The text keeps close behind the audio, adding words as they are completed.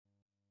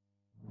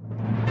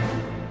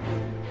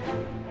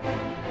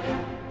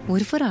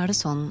Hvorfor er det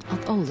sånn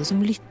at alle som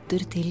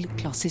lytter til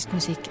klassisk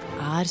musikk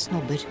er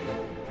snobber?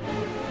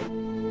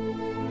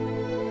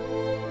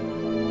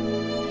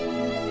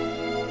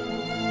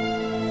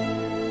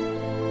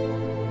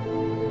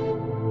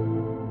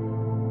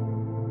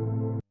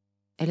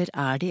 Eller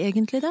er de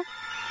egentlig det?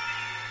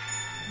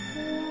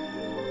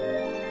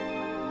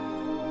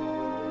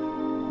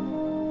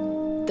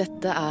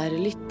 Dette er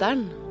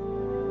Lytteren,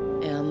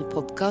 en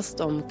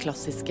podcast om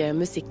klassiske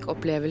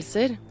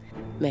musikkopplevelser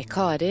med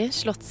Kari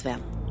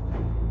Slottsveen.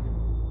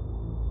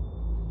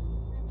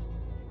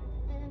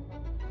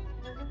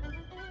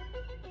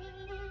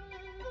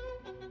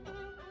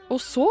 Og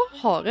så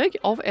har jeg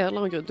av en eller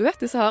annen grunn, du vet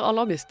disse her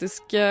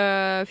alarmistiske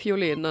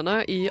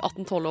fiolinene i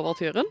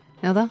 1812-overtyren?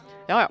 Ja da.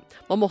 Ja.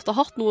 Man måtte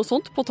ha hatt noe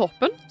sånt på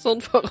toppen,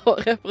 sånn for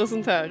å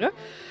representere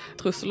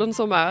trusselen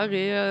som er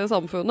i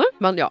samfunnet.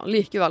 Men ja,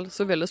 likevel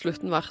så ville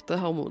slutten vært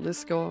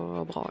harmonisk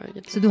og bra,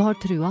 egentlig. Så du har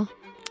trua?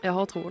 Jeg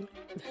har troen.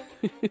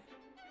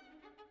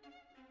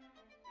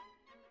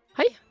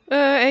 Hei,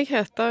 jeg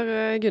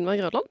heter Gunveig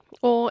Grødland,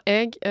 og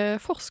jeg er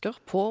forsker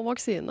på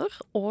vaksiner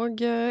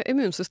og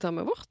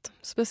immunsystemet vårt,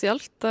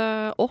 spesielt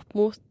opp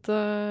mot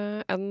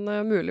en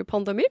mulig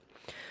pandemi.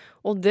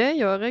 Og det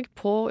gjør jeg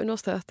på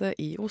Universitetet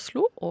i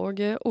Oslo og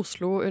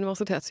Oslo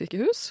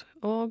universitetssykehus,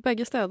 og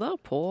begge steder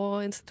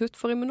på Institutt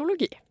for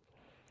immunologi.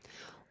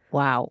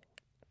 Wow!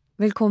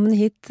 Velkommen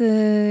hit,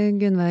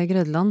 Gunveig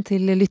Grødland,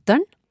 til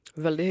Lytteren.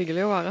 Veldig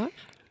hyggelig å være her.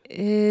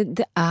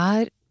 Det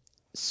er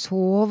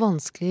så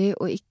vanskelig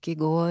å ikke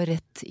gå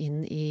rett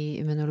inn i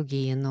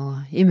immunologien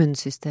og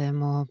immunsystem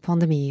og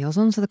pandemi og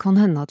sånn, så det kan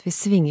hende at vi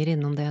svinger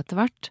innom det etter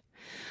hvert.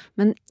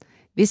 Men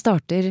vi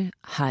starter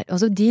her.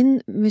 Altså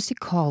din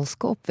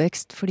musikalske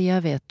oppvekst, fordi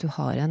jeg vet du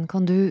har en.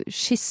 Kan du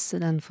skisse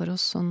den for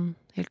oss sånn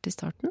helt i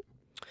starten?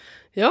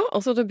 Ja,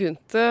 altså det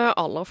begynte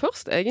aller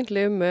først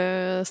egentlig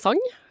med sang,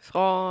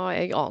 fra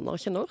jeg aner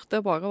ikke når.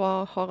 Det bare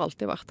har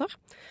alltid vært der.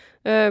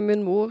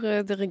 Min mor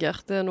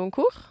dirigerte noen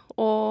kor,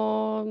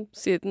 og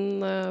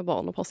siden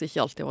barnepass ikke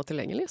alltid var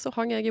tilgjengelig, så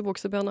hang jeg i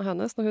buksebena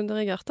hennes når hun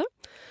dirigerte.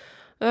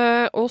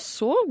 Og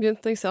så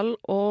begynte jeg selv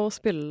å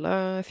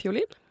spille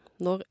fiolin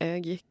når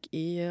jeg gikk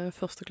i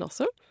første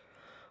klasse,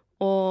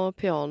 og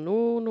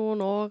piano noen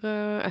år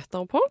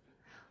etterpå.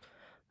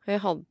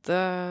 Jeg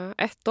hadde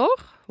 1 år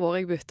hvor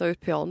jeg bytta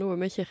ut pianoet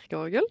med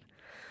kirkeorgel.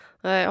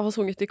 Jeg har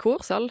sunget i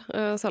kor selv,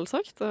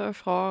 selvsagt,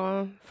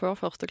 fra før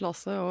første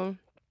klasse og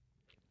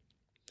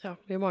ja,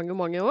 i mange,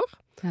 mange år.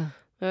 Ja.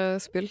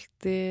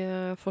 Spilt i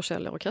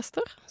forskjellige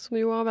orkester, som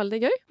jo var veldig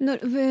gøy.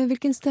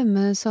 Hvilken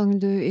stemme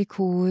sang du i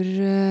kor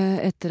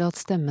etter at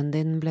stemmen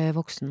din ble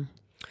voksen?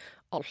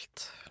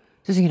 Alt.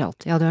 Du synger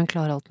alt. Ja, du er en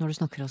klar alt når du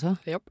snakker også.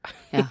 Jopp.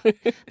 Ja,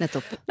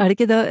 nettopp. Er det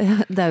ikke det?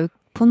 Det er jo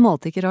på en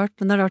måte ikke rart,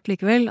 men det er rart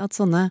likevel at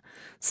sånne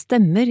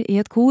stemmer i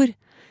et kor,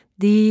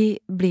 de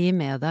blir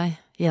med deg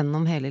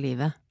gjennom hele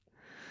livet.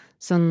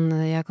 Sånn,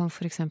 jeg kan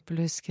for eksempel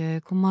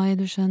huske «Kom meg,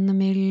 du skjønne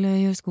mild,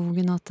 gjør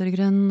skogen atter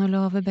grønn, og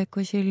lave bekk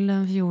og kyll,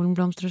 fjolen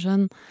blomster og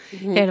skjønn»,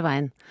 hele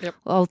veien. Yep.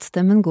 Og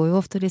altstemmen går jo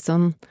ofte litt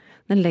sånn,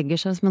 den legger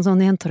seg som en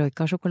sånn i en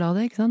troika-sjokolade,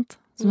 ikke sant?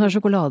 Som har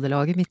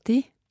sjokoladelaget midt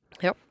i.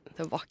 Ja,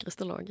 det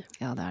vakreste laget.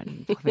 Ja, det er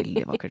et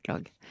veldig vakkert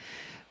lag.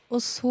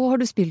 Og så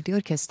har du spilt i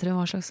orkestre.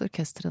 Hva slags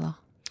orkestre da?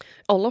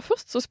 Aller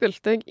først så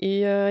spilte jeg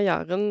i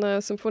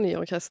Jæren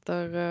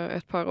symfoniorkester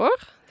et par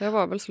år. Det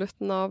var vel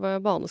slutten av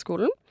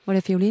barneskolen. Var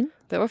det fiolin?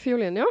 Det var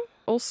fiolin, ja.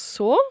 Og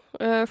så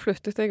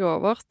flyttet jeg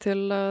over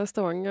til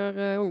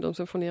Stavanger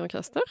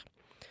ungdomssymfoniorkester,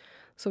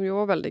 som jo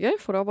var veldig gøy,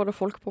 for da var det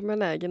folk på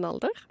min egen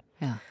alder.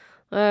 Ja.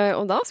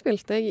 Og der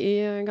spilte jeg i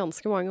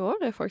ganske mange år.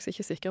 Jeg er faktisk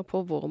ikke sikker på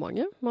hvor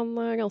mange, men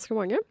ganske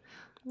mange.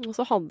 Og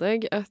så hadde jeg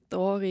 1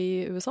 år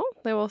i USA.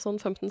 Det var sånn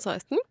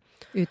 15-16.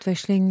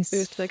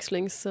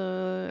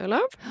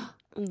 Utvekslingselev.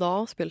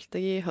 Da spilte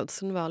jeg i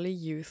Hudson Valley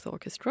Youth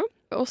Orchestra.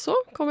 Og så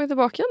kom jeg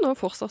tilbake igjen og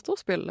fortsatte å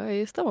spille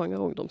i Stavanger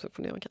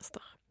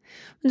ungdomssymfoniorkester.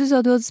 Men du sa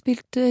du hadde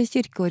spilt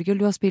kirkeorgel.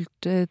 Du har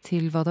spilt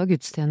til hva da?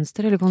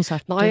 Gudstjenester eller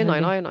konserter?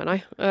 Nei.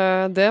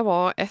 Det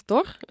var 1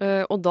 år.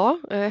 Og da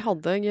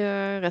hadde jeg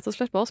rett og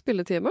slett bare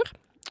spilletimer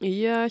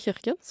i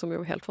kirken, som jo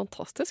er helt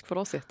fantastisk, for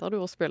da sitter du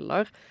og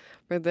spiller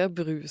med det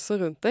bruset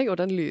rundt deg, og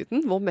den lyden,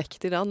 hvor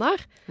mektig den er.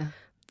 Ja.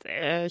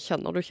 Det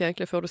kjenner du ikke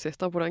egentlig før du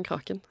sitter på den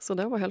kraken. Så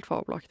det var helt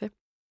fabelaktig.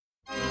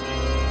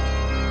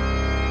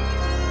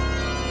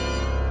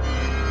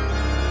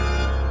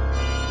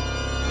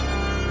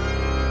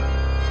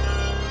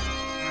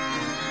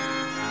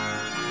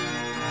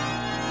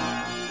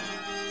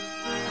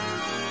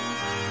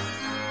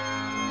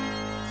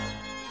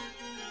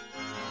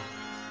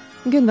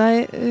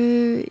 Gunveig,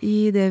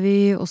 i det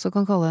vi også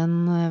kan kalle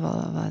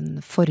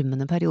en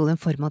formende periode, en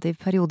formativ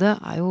periode,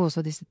 er jo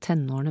også disse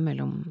tenårene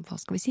mellom, hva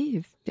skal vi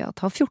si, ja,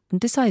 ta 14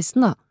 til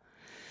 16 da.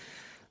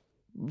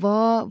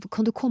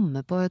 Kan du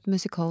komme på et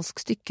musikalsk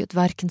stykke, et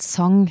verk, en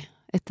sang,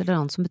 et eller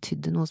annet som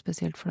betydde noe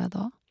spesielt for deg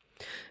da?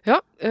 Ja,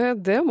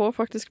 det må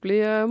faktisk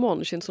bli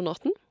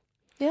Måneskinnsonaten.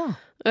 Ja.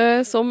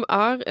 Som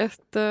er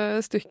et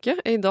stykke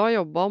jeg da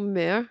jobber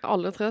med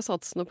alle 3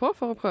 satsene på,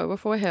 for å prøve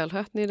å få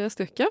helheten i det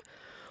stykket.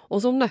 Og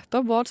som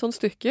nettopp var et sånt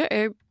stykke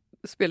jeg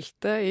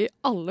spilte i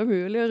alle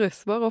mulige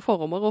rytmer og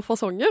former og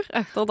fasonger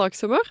etter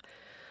dagshumør,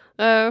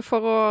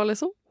 for å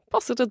liksom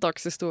passe til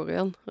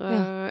dagshistorien,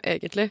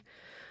 egentlig.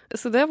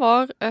 Så det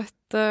var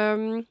et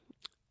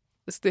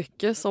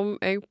stykke som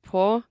jeg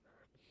på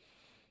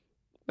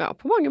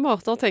mange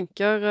måter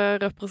tenker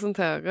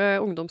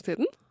representerer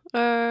ungdomstiden,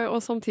 og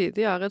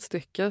samtidig er et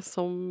stykke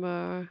som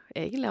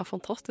egentlig er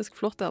fantastisk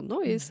flott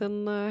ennå i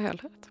sin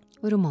helhet.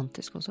 Og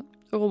romantisk også.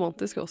 Og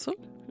romantisk også.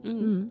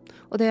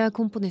 Og det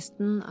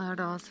komponisten er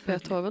da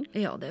Beethoven.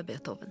 Ja, det er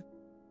Beethoven.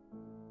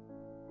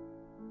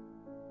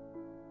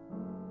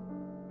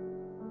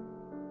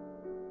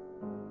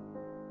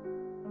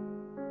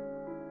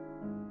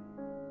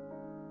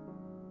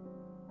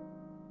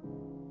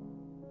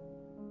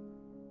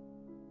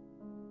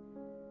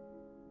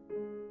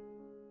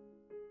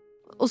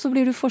 Og så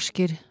blir du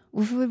forsker.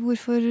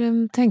 Hvorfor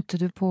tenkte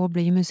du på å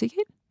bli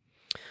musiker?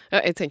 Ja,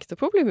 jeg tenkte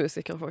på å bli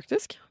musiker,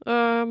 faktisk.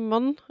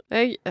 Men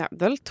det er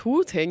vel to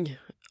ting.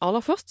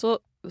 Aller først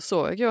så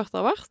jeg jo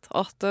etter hvert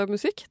at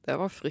musikk, det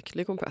var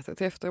fryktelig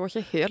kompetitivt. Jeg var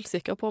ikke helt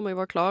sikker på om jeg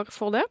var klar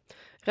for det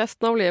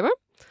resten av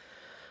livet.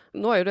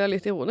 Nå er jo det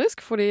litt ironisk,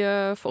 fordi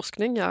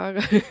forskning er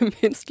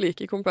minst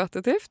like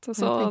kompetitivt.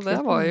 Så det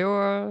var jo,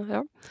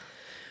 ja.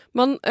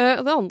 Men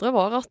det andre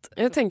var at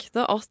jeg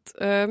tenkte at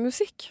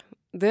musikk,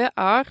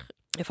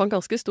 jeg fant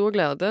ganske stor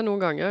glede, noen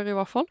ganger i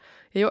hvert fall,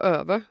 i å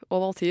øve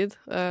over tid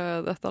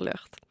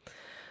detaljert.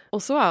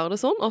 Og så er det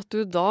sånn at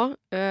du da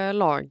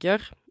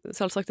lager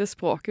selvsagt det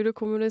språket du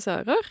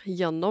kommuniserer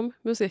gjennom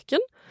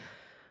musikken.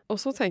 Og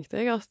så tenkte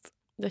jeg at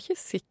det er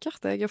ikke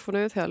sikkert jeg er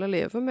fornøyd hele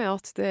livet med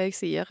at det jeg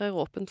sier er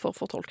åpent for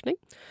fortolkning.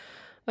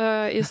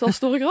 I så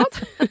stor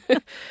grad.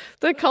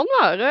 Det kan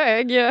være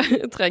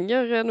jeg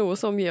trenger noe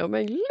som gir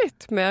meg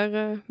litt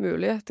mer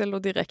mulighet til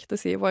å direkte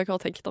si hva jeg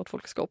har tenkt at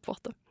folk skal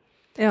oppfatte.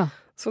 Ja.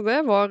 Så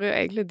det var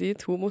egentlig de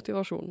to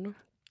motivasjonene.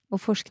 Og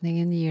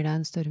forskningen gir deg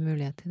en større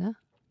mulighet til det?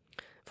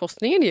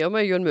 Forskningen gir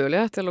meg jo en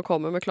mulighet til å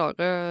komme med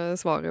klare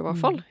svar i hvert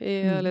fall,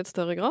 i litt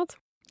større grad.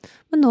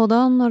 Men nå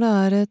da, når det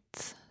er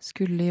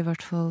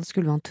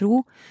skulle man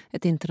tro,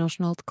 et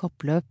internasjonalt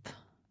kappløp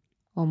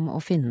om å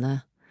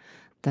finne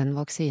den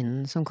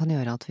vaksinen som kan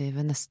gjøre at vi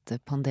ved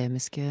neste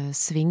pandemiske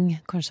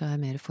sving kanskje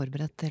er mer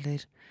forberedt,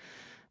 eller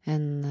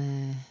en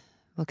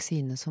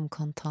vaksine som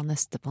kan ta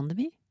neste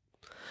pandemi?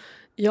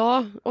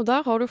 Ja, og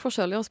der har du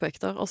forskjellige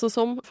aspekter. Altså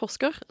som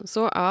forsker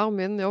så er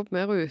min jobb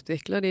med å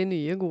utvikle de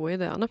nye gode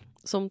ideene,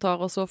 som tar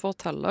oss og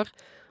forteller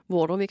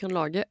hvordan vi kan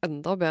lage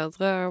enda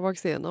bedre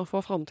vaksiner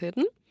for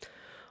fremtiden.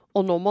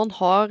 Og når man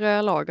har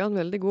laget en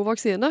veldig god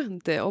vaksine,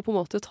 det å på en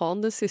måte ta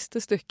det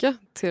siste stykket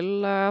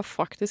til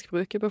faktisk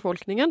bruk i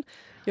befolkningen,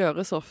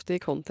 gjøres ofte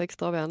i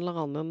kontekst av en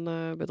eller annen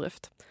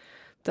bedrift.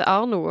 Det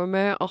er noe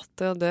med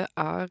at det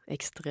er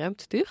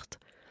ekstremt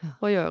dyrt,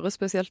 å gjøre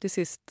spesielt de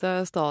siste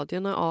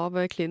stadiene av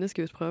klinisk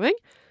utprøving,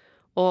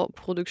 og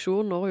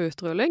produksjon og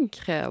utrulling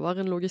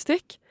krever en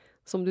logistikk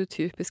som du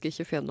typisk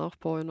ikke finner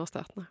på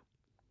universitetene.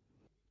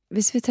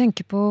 Hvis vi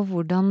tenker på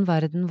hvordan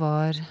verden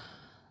var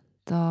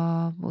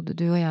da både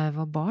du og jeg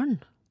var barn,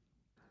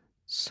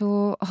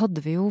 så hadde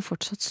vi jo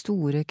fortsatt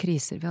store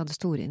kriser. Vi hadde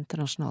store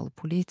internasjonale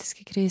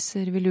politiske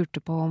kriser. Vi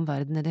lurte på om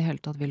verden i det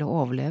hele tatt ville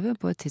overleve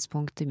på et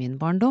tidspunkt i min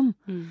barndom.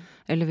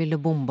 Eller ville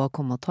bomba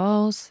komme og ta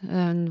oss?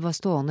 En var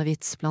stående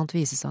vits blant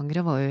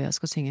visesangere var jo jeg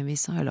skal synge en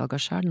vise, jeg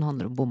laget selv, den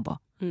handler om bomba.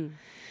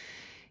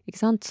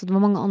 Ikke sant? Så det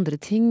var mange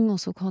andre ting, og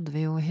så hadde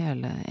vi jo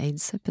hele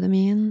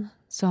AIDS-epidemien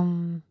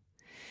som...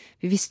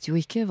 Vi visste jo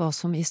ikke hva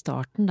som i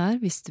starten der,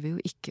 visste vi jo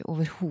ikke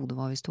overhodet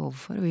hva vi stod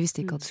overfor, og vi visste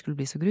ikke at det skulle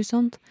bli så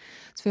grusomt.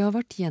 Så vi har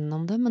vært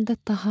gjennom det, men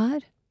dette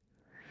her,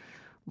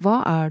 hva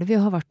er det vi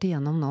har vært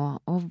igjennom nå,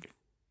 og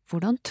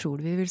hvordan tror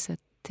du vi vil se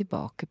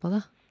tilbake på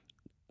det?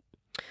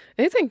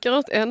 Jeg tenker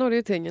at en av de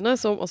tingene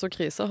som, altså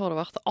kriser har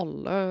det vært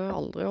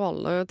aldri og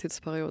alle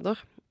tidsperioder.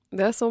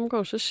 Det som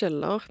kanskje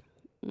skiller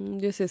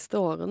de siste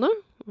årene,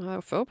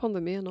 før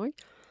pandemien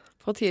også,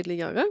 fra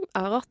tidligere,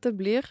 er at det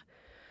blir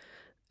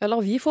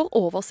eller vi får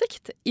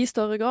oversikt i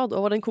større grad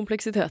over den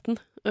kompleksiteten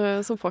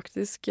som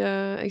faktisk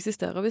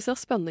eksisterer. Vi ser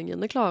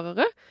spenningene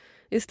klarere.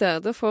 I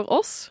stedet for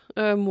oss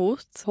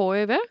mot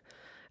HIV,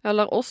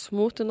 eller oss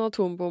mot en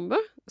atombombe,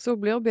 så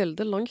blir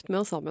bildet langt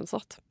mer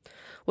sammensatt.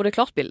 Og det er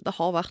klart bildet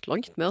har vært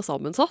langt mer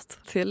sammensatt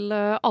til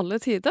alle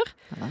tider.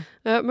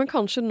 Men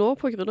kanskje nå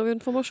på grunn av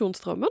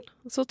informasjonsstrømmen,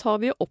 så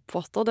tar vi og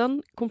oppfatter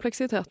den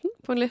kompleksiteten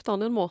på en litt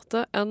annen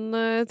måte enn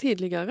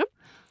tidligere.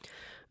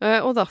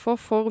 Og derfor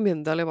for min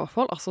del i hvert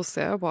fall, altså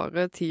ser jeg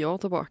bare 10 år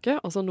tilbake,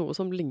 altså noe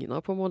som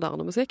ligner på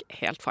moderne musikk,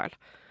 helt feil.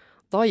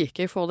 Da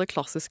gikk jeg for de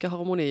klassiske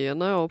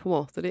harmoniene og på en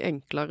måte de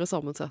enklere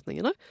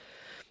sammensetningene.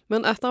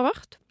 Men etter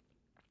hvert,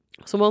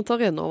 så man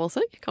tar inn over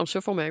seg,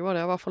 kanskje for meg var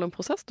det i hvert fall en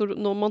prosess,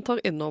 når man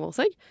tar inn over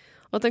seg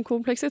at den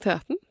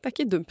kompleksiteten, det er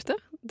ikke dumt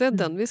det er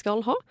den vi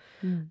skal ha.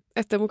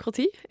 Et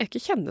demokrati er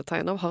ikke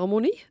kjennetegnet av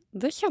harmoni,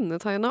 det er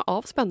kjennetegnet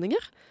av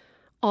spenninger.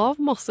 Av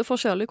masse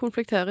forskjellige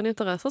konflikterende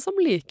interesser som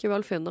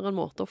likevel finner en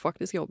måte å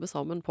faktisk jobbe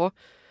sammen på.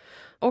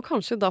 Og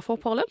kanskje derfor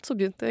parallelt så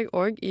begynte jeg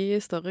også i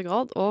større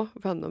grad å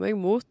vende meg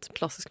mot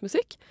klassisk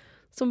musikk,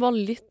 som var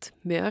litt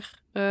mer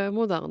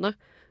moderne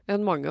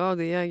enn mange av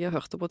de jeg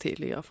hørte på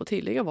tidligere. For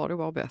tidligere var det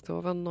jo bare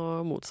Beethoven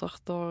og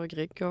Mozart og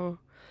Grieg og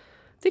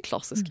de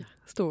klassiske,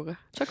 store.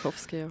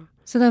 Tchaikovsky og...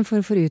 Så det er en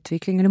form for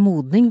utvikling eller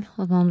modning,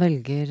 at man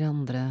velger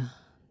andre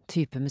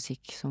typer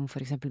musikk, som for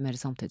eksempel mer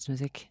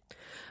samtidsmusikk?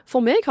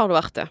 For meg har det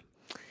vært det.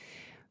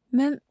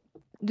 Men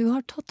du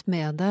har tatt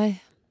med deg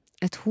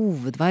et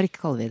hovedverk,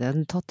 kaller vi det. Du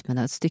har tatt med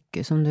deg et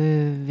stykke som du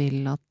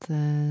vil at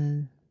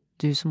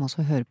du som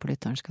også hører på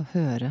lytteren skal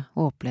høre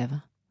og oppleve.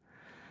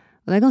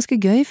 Og det er ganske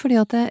gøy, fordi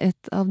at det er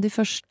et av de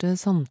første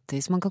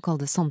man kan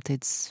kalle det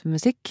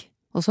samtidsmusikk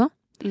også.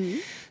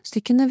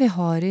 Stykkene vi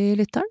har i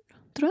lytteren,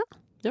 tror jeg.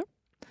 Ja.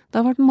 Det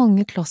har vært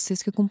mange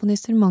klassiske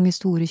komponister, mange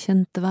store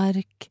kjente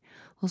verk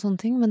og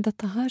sånne ting, men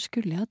dette her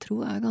skulle jeg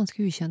tro er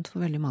ganske ukjent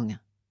for veldig mange.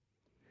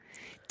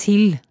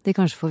 Til de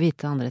kanskje får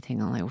vite andre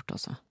ting han har gjort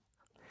også.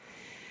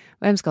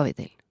 Hvem skal vi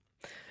til?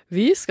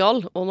 Vi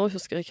skal, og nå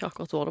husker jeg ikke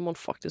akkurat hva det man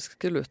faktisk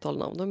skulle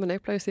uttale navnet, men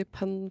jeg pleier å si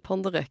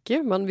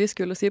Penderecki, men vi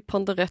skulle si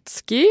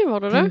Penderecki,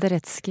 var det det?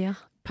 Penderecki, ja.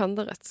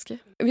 Penderecki.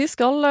 Vi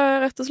skal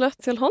rett og slett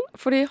til han,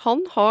 fordi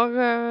han har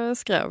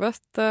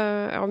skrevet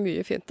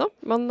mye fint da,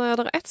 men det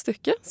er et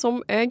stykke som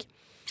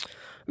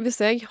hvis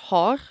jeg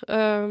har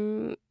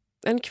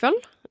en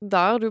kveld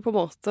der du på en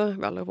måte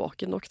er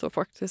våken nok til å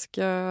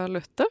faktisk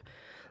lytte,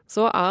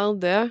 så er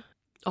det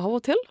av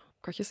og til,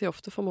 kan ikke si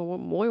ofte, for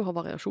man må jo ha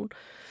variasjon,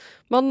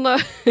 men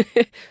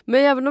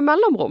med jevne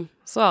mellomrom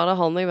så er det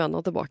han jeg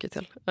vender tilbake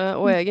til.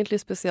 Og egentlig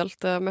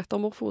spesielt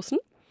Metamorfosen,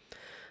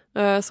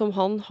 som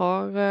han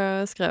har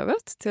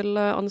skrevet til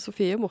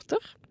Anne-Sofie Mutter.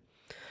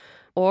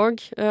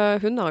 Og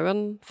hun er jo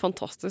en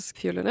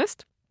fantastisk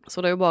fiolinist, så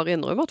det er jo bare å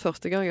innrømme at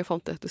første gang jeg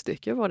fant dette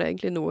stykket, var det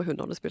egentlig noe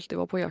hun hadde spilt jeg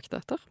var på jakt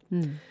etter.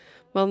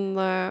 Men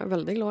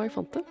veldig glad jeg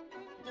fant det.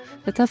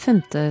 Dette er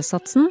femte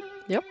satsen.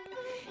 Ja.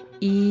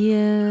 I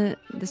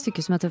det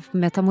stykket som heter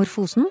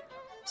Metamorfosen,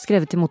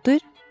 skrevet til Mutter.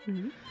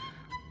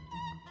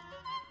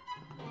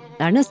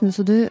 Det er nesten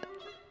så jeg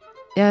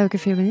er jo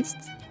ikke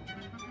fiolinist,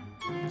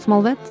 som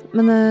alle vet,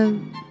 men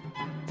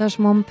det er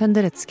som om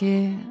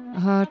Penderecki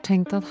har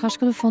tenkt at her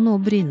skal du få noe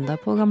å bryne deg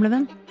på, gamle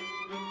venn.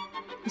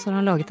 Og så har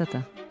han laget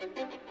dette.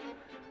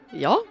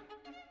 Ja,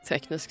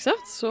 teknisk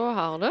sett så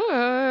er det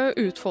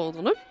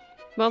utfordrende.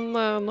 Men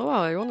nå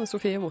er jo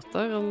Anne-Sofie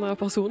Mutter en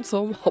person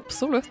som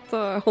absolutt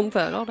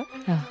håndterer det.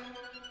 Ja.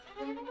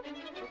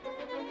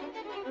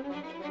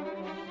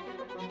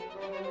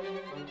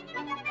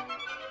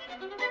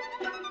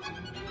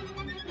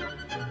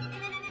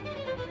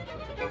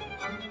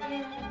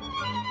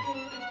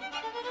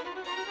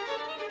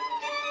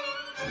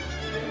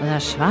 Og det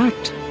er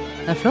svært.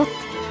 Det er flott.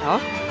 Ja.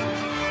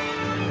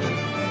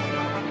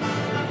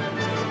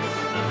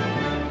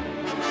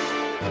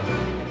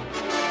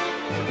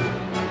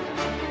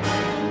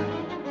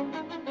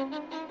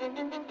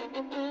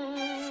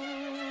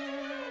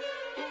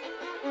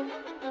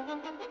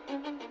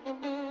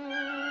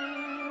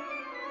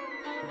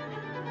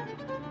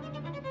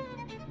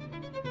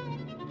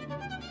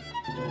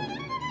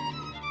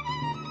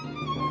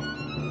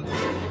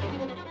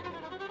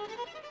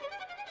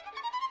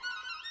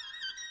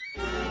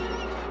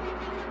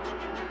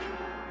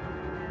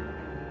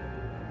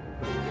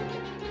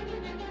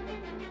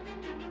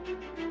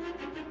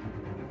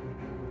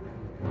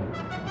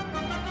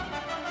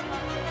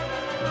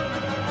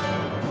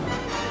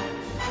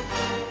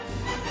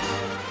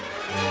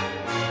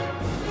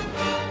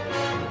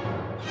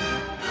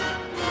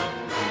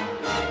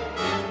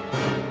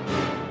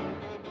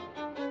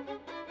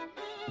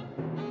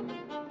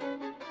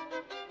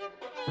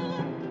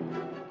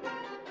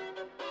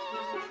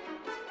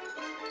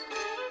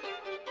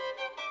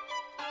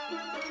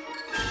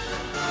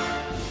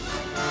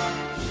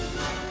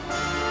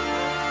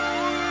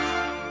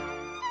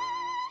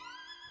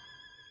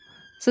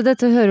 Så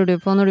dette hører du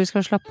på når du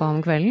skal slappe av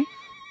om kvelden?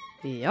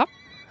 Ja.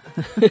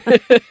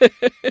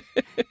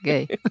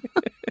 Gøy.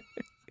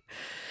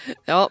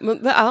 Ja,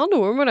 men det er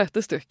noe med dette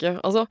stykket.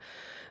 Altså,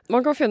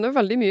 man kan finne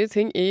veldig mye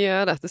ting i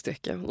dette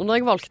stykket. Og når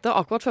jeg valgte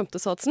akkurat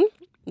femte satsen,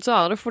 så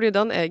er det fordi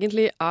den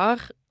egentlig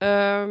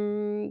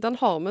den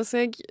har med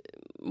seg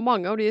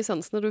mange av de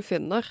essensene du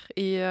finner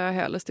i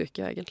hele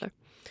stykket, egentlig.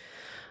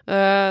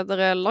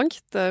 Det er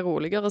langt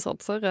roligere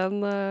satser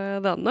enn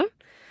denne.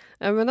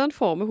 Men den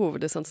får med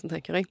hovedessensen,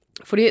 tenker jeg.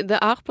 Fordi det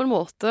er på en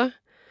måte,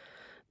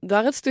 det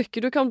er et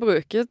stykke du kan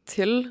bruke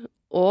til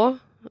å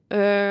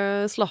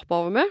slappe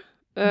av med,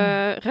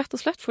 rett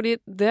og slett, fordi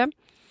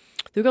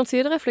du kan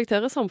si det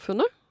reflekterer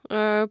samfunnet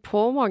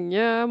på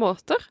mange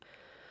måter.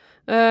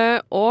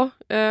 Og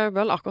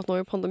vel, akkurat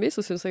nå i pandemi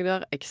så synes jeg det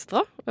er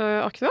ekstra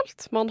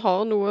aktuelt. Man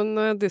har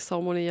noen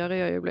disharmonier i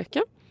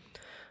øyeblikket.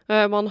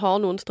 Man har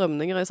noen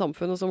strømninger i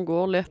samfunnet som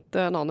går litt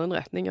en annen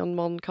retning enn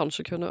man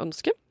kanskje kunne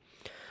ønske.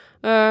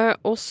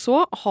 Og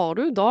så har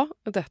du da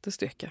dette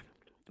stykket,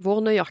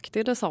 hvor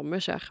nøyaktig det samme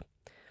skjer.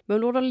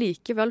 Men hvor det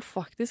likevel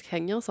faktisk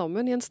henger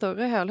sammen i en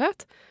større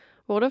helhet,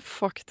 hvor det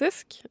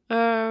faktisk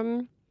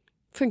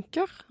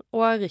funker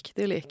og er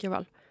riktig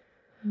likevel.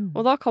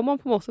 Og da kan man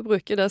på en måte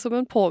bruke det som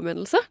en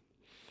påminnelse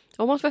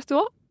om at, vet du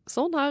hva,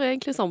 sånn er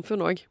egentlig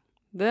samfunn også.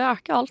 Det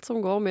ikke alt som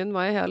går min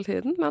vei hele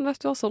tiden, men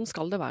vet du hva, sånn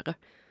skal det være.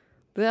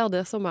 Det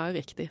det som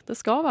riktig. Det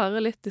skal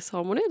være litt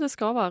disharmoni, det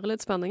skal være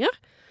litt spenninger,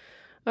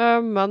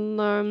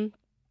 men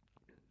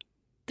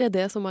det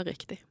det som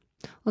riktig.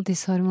 Og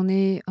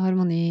disharmoni,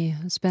 harmoni,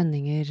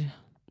 spenninger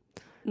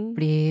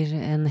blir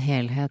en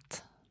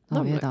helhet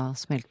når vi da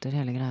smelter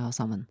hele greia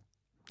sammen.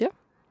 Ja.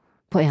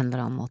 På en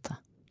eller annen måte.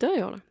 Det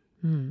gjør det.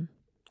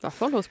 I hvert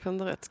fall hos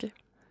Penderecki.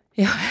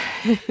 Ja.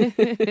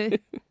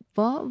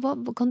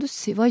 Hva kan du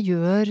si, hva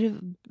gjør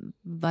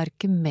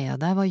verket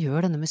med deg? Hva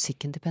gjør denne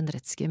musikken til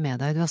Penderecki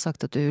med deg? Du har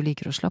sagt at du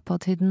liker å slappe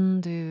av til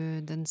den.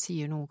 Den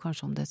sier noe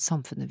kanskje om det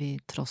samfunnet vi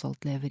tross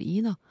alt lever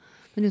i, da.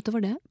 Men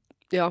utover det?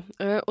 Ja,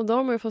 og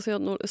da må jeg få si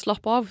at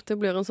slappe av, det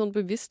blir en sånn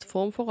bevisst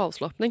form for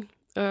avslappning.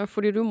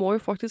 Fordi du må jo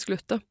faktisk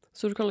lytte,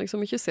 så du kan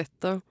liksom ikke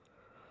sitte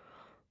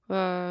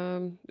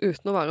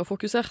uten å være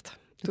fokusert.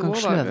 Du kan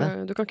ikke sløve.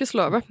 Du kan ikke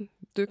sløve.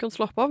 Du kan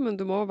slappe av, men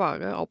du må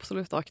være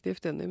absolutt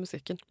aktivt inne i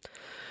musikken.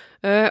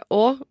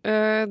 Og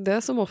det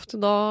som ofte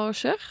da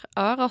skjer,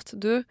 at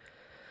du,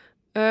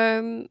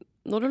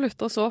 når du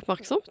lytter så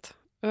oppmerksomt,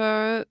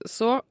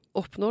 så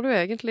oppnår du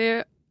egentlig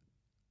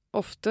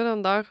ofte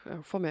den der,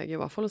 for meg i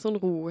hvert fall, en sånn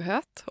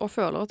rohet, og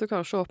føler at du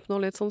kanskje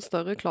oppnår litt sånn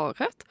større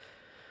klarhet.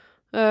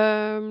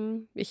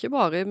 Ikke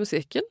bare i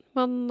musikken,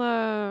 men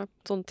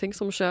sånne ting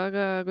som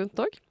skjer rundt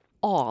også.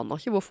 Aner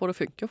ikke hvorfor det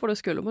funker, for det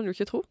skulle man jo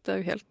ikke tro. Det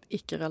jo helt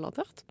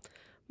ikke-relatert.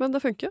 Men det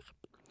funker.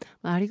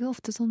 Men det ikke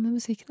ofte sånn med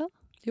musikk da?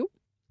 Jo.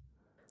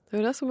 Det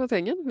jo det som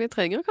tingen. Vi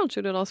trenger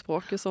kanskje det der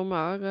språket som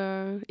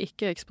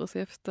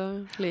ikke-ekspressivt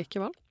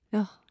likevel.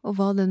 Ja, og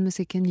hva den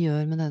musikken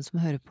gjør med den som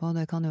hører på,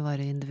 det kan jo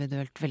være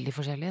individuelt veldig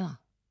forskjellig da.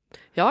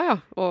 Ja,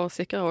 og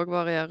sikkert også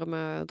variere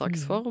med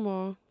dagsform,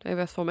 og jeg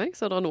vet for meg,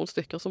 så det noen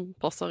stykker som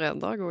passer en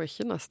dag, og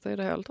ikke neste i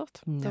det hele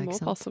tatt. Det må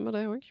passe med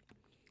det også.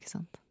 Ikke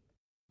sant.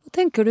 Hva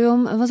tenker du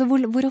om, altså,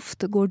 hvor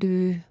ofte går du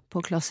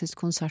på klassisk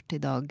konsert i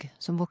dag,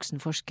 som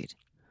voksen forsker?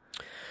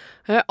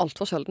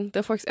 Alt for sjelden.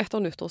 Det faktisk et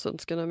av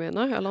nyttårsønskene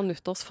mine, eller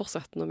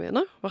nyttårsforsettene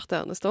mine, hvert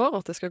eneste år,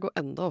 at jeg skal gå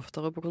enda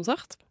oftere på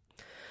konsert.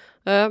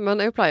 Men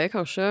jeg pleier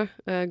kanskje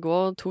gå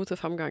 2 til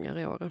 5 ganger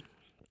i året.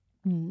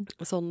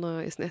 Sånn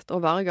i snitt.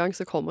 Og hver gang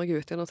så kommer jeg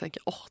ut igjen og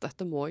tenker,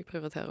 dette må jeg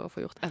prioritere å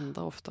få gjort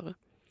enda oftere.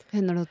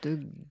 Hender det at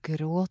du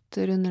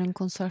gråter under en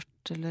konsert,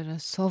 eller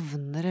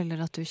sovner,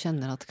 eller at du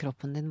kjenner at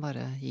kroppen din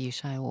bare gir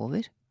seg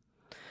over?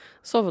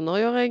 Sovner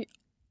gjør jeg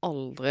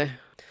aldri.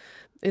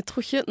 Jeg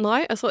tror ikke,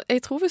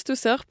 jeg tror hvis du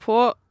ser på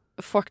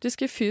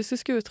faktiske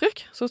fysiske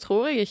uttrykk, så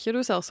tror jeg ikke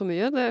du ser så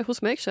mye.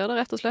 Hos meg skjer det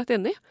rett og slett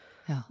inni.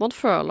 Ja. Man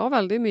føler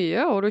veldig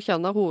mye, og du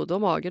kjenner hodet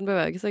og magen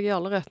bevege seg i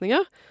alle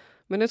retninger.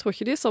 Men jeg tror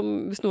ikke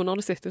hvis noen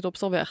hadde sittet og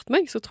observert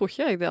meg, så tror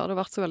ikke jeg det hadde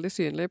vært så veldig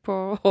synlig på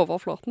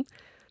overflaten.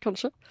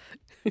 Kanskje.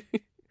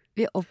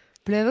 Vi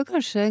opplever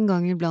kanskje en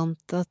gang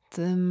iblant at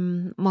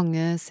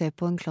mange ser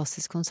på en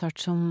klassisk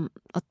konsert som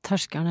at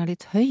terskelen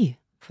litt høy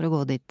for å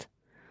gå dit.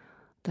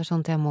 Det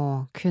sånn at jeg må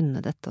kunne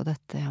dette og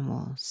dette, jeg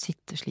må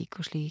sitte slik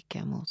og slik,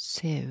 jeg må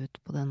se ut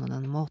på den og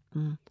den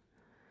måten.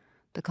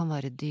 Det kan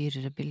være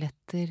dyrere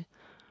billetter.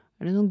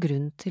 Det noen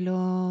grunn til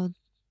å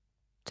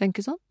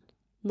tenke sånn?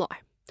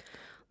 Nei,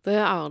 det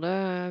det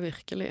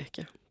virkelig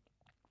ikke.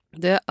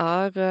 Det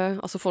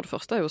altså for det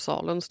første jo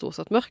salen stort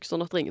sett mørk,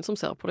 sånn at det ingen som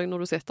ser på deg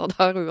når du sitter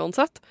der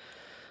uansett.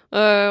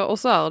 Og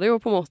så det jo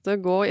på en måte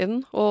gå inn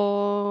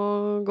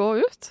og gå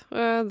ut.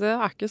 Det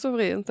ikke så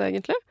vrient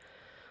egentlig.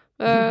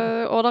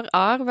 Og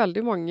det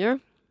veldig mange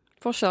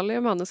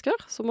forskjellige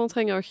mennesker, så man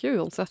trenger jo ikke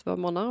uansett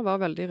hvem man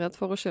være veldig redd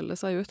for å skille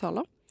seg ut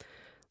heller.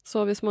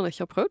 Så hvis man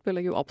ikke har prøvd, vil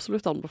jeg jo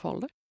absolutt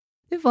anbefale det.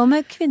 Hva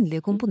med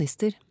kvinnelige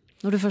komponister,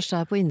 når du først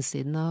på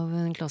innsiden av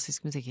den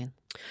klassiske musikken?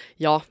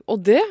 Ja,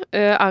 og det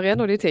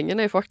en av de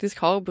tingene jeg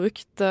faktisk har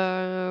brukt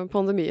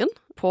pandemien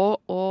på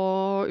å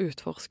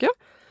utforske.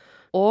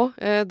 Og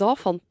da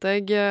fant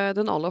jeg,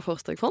 den aller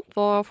første jeg fant,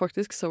 var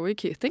faktisk Zoe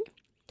Keating,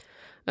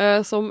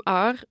 som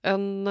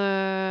en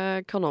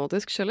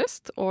kanadisk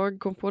cellist og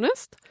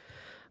komponist.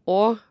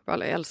 Og,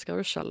 vel, jeg elsker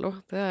jo cello,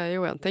 det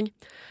jo en ting.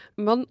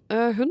 Men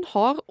hun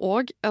har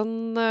også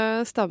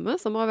en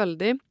stemme som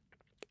veldig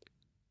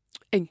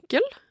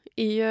enkel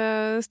i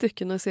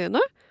stykkene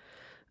sine,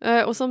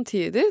 og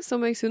samtidig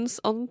som jeg synes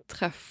han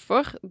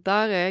treffer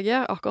der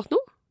jeg akkurat nå,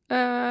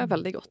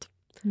 veldig godt.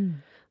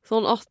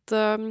 Sånn at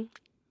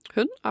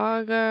hun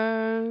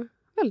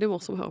veldig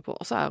morsom å høre på,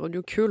 og så hun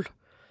jo kul.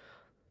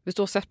 Hvis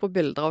du har sett på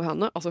bilder av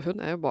henne, altså hun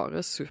jo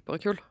bare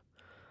superkul.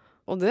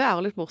 Og det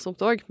litt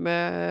morsomt også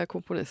med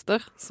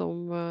komponister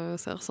som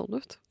ser sånn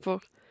ut.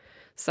 For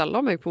selv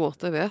om jeg på en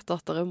måte vet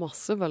at det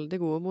masse veldig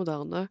gode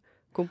moderne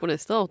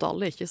komponister, og at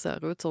alle ikke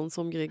ser ut sånn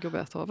som Grieg og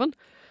Beethoven,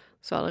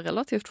 så det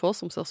relativt få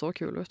som ser så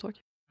kule ut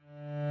også.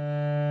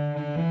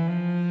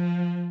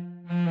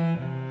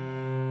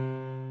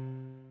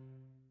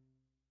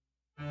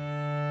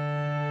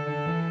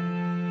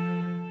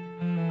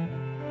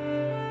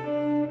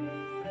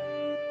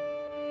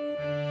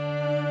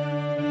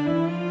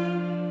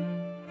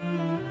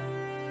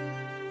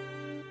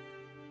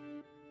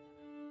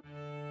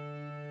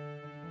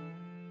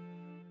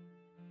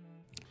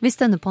 Hvis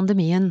denne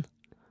pandemien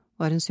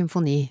var en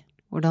symfoni,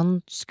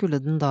 Hvordan skulle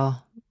den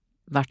da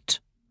vært?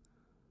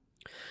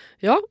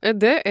 Ja,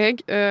 det jeg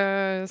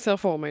ser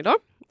for meg da,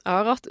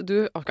 er at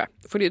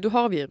fordi du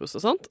har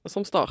viruset, sant,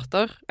 som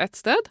starter et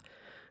sted,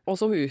 og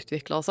som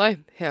utvikler seg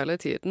hele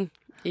tiden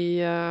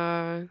i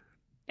en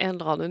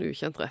eller annen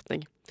ukjent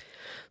retning.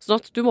 Sånn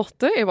at du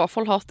måtte i hvert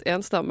fall hatt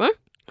en stemme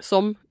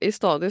som i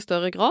stadig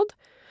større grad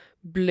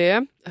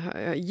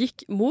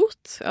gikk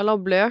mot, eller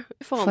ble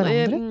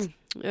Forandret?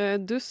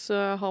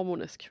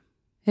 Dysharmonisk.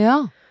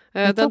 Ja,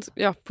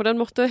 For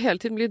den måtte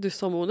hele tiden bli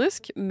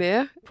dysharmonisk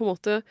med på en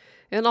måte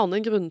en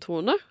annen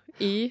grunntone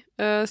i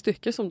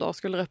stykket som da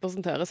skulle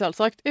representere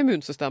selvsagt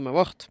immunsystemet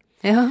vårt.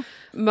 ja.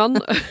 Men,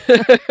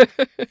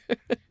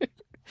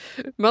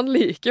 men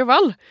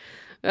likevel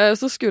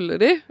så skulle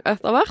de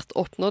etter hvert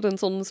oppnådd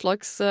en sånn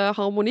slags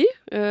harmoni,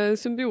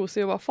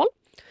 symbiose i hvert fall,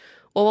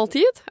 over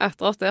tid,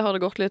 etter at det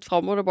hadde gått litt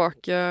fram og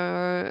tilbake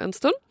en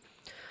stund.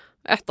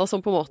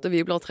 Ettersom på en måte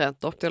vi blir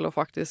trent opp til å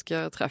faktisk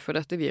treffe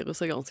dette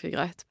viruset ganske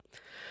greit.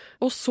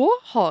 Og så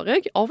har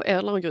jeg av en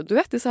eller annen grunn, du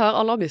vet disse her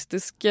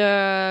alarmistiske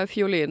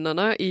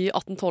fiolinene i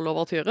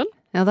 1812-overtyren?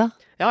 Ja da.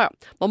 Ja.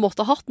 Man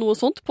måtte ha hatt noe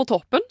sånt på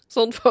toppen,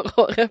 sånn for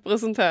å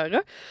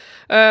representere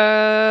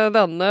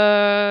denne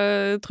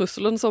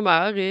trusselen som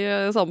er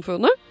i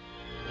samfunnet.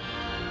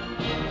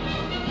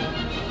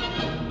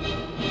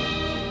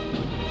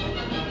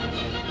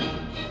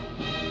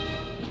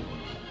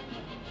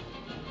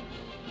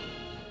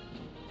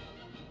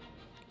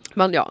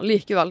 Men ja,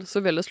 likevel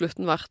så ville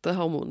slutten vært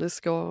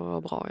harmonisk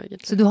og bra,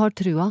 egentlig. Så du har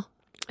trua?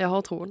 Jeg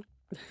har troen.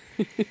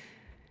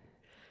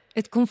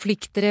 Et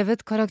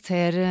konfliktdrevet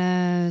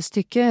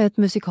karakterstykke, et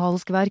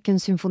musikalsk verk,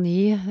 en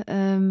symfoni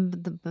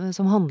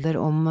som handler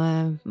om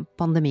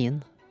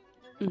pandemien.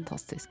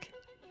 Fantastisk.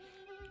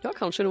 Ja,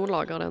 kanskje noen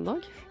lager det en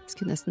dag. Jeg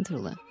skulle nesten tro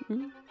det.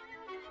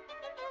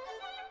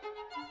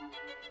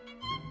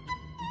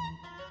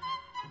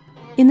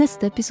 I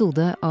neste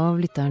episode av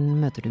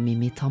Lytteren møter du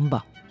Mimi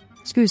Tamba.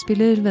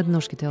 Skuespiller ved Det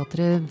Norske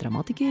Teatret,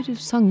 dramatiker,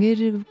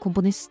 sanger,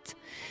 komponist,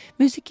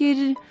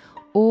 musiker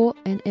og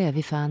en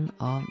evig fan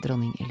av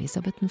dronning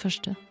Elisabeth I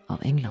av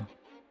England.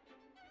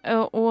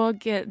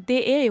 Og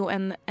det jo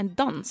en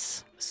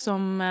dans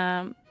som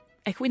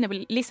Queen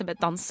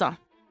Elizabeth dansa.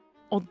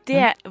 Og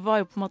det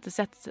var jo på en måte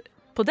sett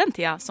på den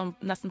tida som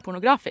nesten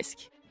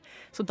pornografisk.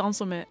 Så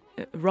danser med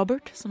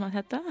Robert, som han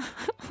heter.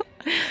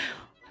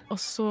 Og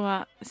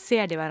så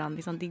ser de hverandre,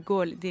 liksom, de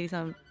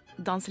liksom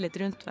danser litt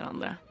rundt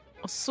hverandre.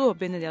 Og så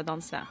begynner de å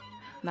danse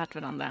nært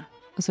hverandre.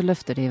 Og så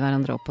løfter de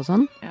hverandre opp og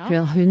sånn. Ja.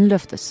 For hun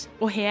løftes.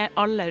 Og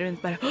alle rundt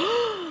bare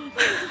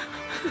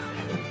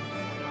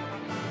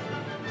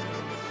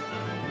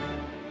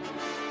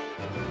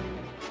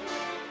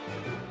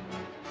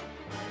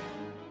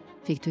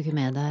Fikk du ikke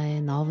med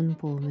deg navn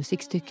på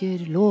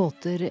musikkstykker,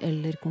 låter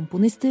eller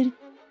komponister?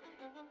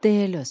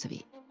 Det løser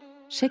vi.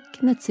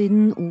 Sjekk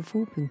nettsiden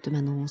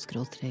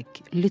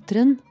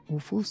ofo.no/lytteren.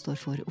 OFO står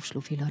for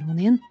Oslo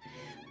Filharmonien.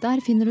 Der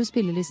finner du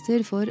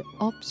spillelister for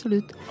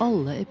absolutt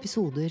alle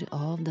episoder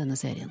av denne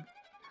serien.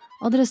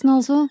 Adressen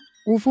altså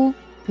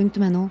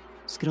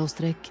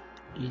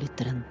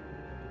ofo.no/lytteren.